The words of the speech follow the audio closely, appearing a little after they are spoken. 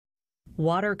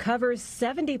Water covers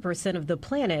 70% of the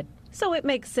planet, so it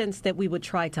makes sense that we would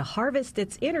try to harvest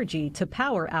its energy to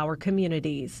power our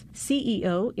communities.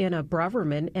 CEO Inna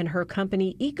Braverman and her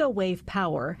company EcoWave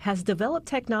Power has developed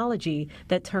technology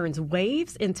that turns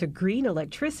waves into green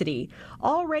electricity,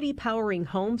 already powering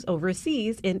homes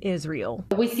overseas in Israel.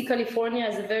 We see California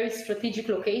as a very strategic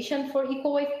location for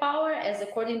EcoWave Power, as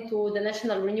according to the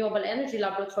National Renewable Energy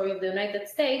Laboratory of the United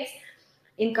States,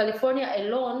 in California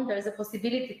alone, there is a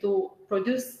possibility to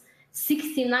produce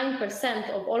 69%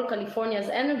 of all California's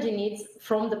energy needs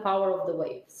from the power of the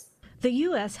waves. The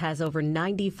U.S. has over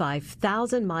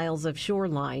 95,000 miles of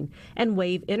shoreline, and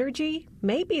wave energy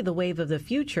may be the wave of the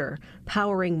future,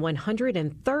 powering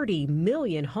 130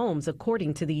 million homes,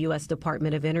 according to the U.S.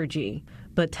 Department of Energy.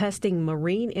 But testing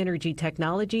marine energy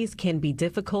technologies can be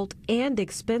difficult and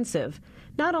expensive.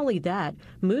 Not only that,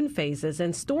 moon phases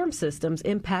and storm systems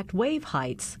impact wave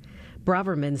heights.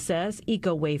 Braverman says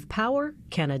EcoWave Power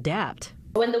can adapt.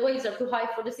 When the waves are too high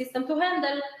for the system to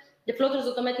handle, the floaters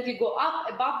automatically go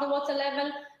up above the water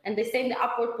level and they stay in the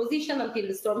upward position until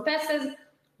the storm passes.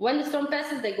 When the storm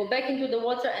passes, they go back into the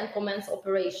water and commence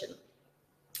operation.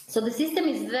 So the system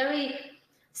is very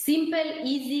simple,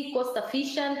 easy, cost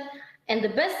efficient, and the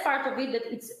best part of it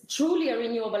that it's truly a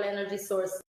renewable energy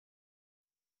source.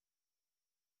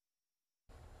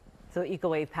 So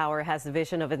EcoWave Power has the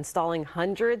vision of installing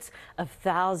hundreds of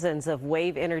thousands of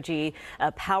wave energy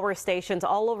power stations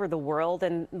all over the world.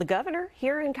 And the governor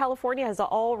here in California has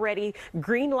already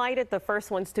green-lighted the first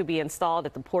ones to be installed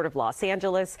at the Port of Los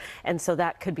Angeles. And so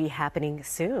that could be happening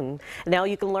soon. Now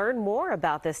you can learn more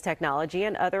about this technology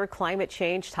and other climate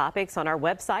change topics on our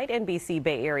website,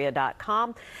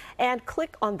 NBCBayArea.com, and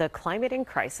click on the Climate and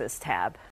Crisis tab.